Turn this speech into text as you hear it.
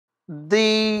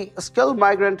The skilled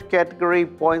migrant category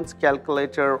points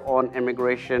calculator on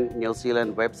Immigration New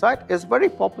Zealand website is very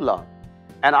popular,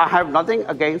 and I have nothing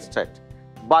against it.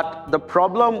 But the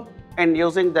problem in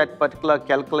using that particular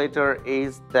calculator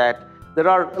is that there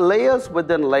are layers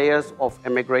within layers of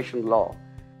immigration law.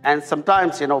 And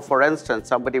sometimes, for instance,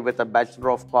 somebody with a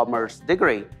Bachelor of Commerce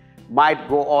degree might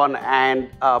go on and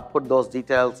put those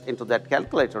details into that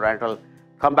calculator, and it will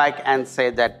come back and say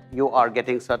that you are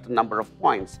getting certain number of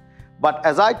points. But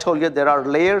as I told you, there are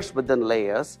layers within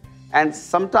layers, and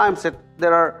sometimes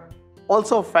there are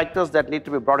also factors that need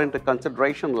to be brought into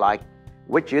consideration, like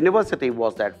which university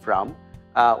was that from?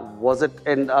 Was it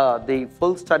in the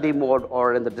full study mode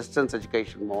or in the distance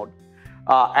education mode?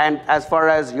 And as far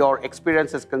as your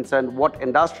experience is concerned, what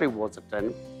industry was it in?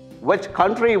 Which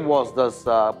country was this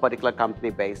particular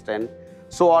company based in?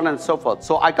 So on and so forth.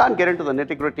 So I can't get into the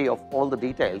nitty-gritty of all the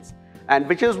details, and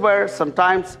which is where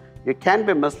sometimes you can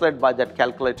be misled by that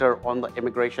calculator on the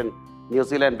Immigration New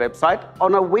Zealand website.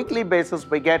 On a weekly basis,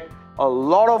 we get a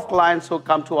lot of clients who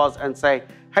come to us and say,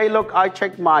 hey, look, I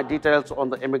checked my details on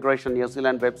the Immigration New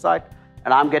Zealand website,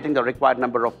 and I'm getting the required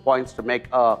number of points to make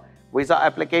a visa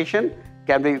application.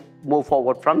 Can we move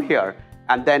forward from here?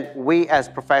 And then we, as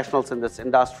professionals in this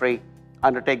industry,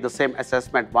 undertake the same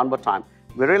assessment one more time.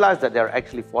 We realize that they're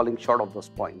actually falling short of those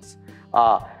points.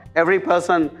 Every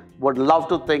person would love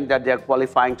to think that they're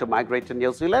qualifying to migrate to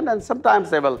New Zealand, and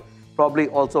sometimes they will probably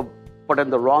also put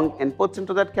in the wrong inputs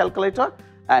into that calculator,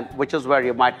 and which is where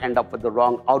you might end up with the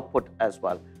wrong output as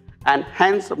well. And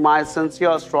hence, my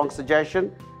sincere, strong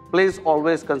suggestion, please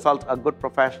always consult a good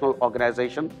professional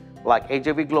organization like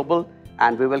AJV Global,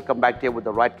 and we will come back to you with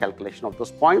the right calculation of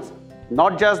those points.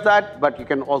 Not just that, but you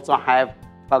can also have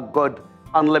a good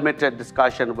unlimited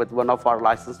discussion with one of our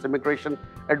licensed immigration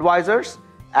advisors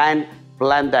and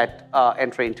plan that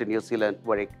entry into New Zealand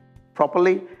very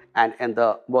properly and in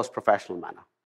the most professional manner.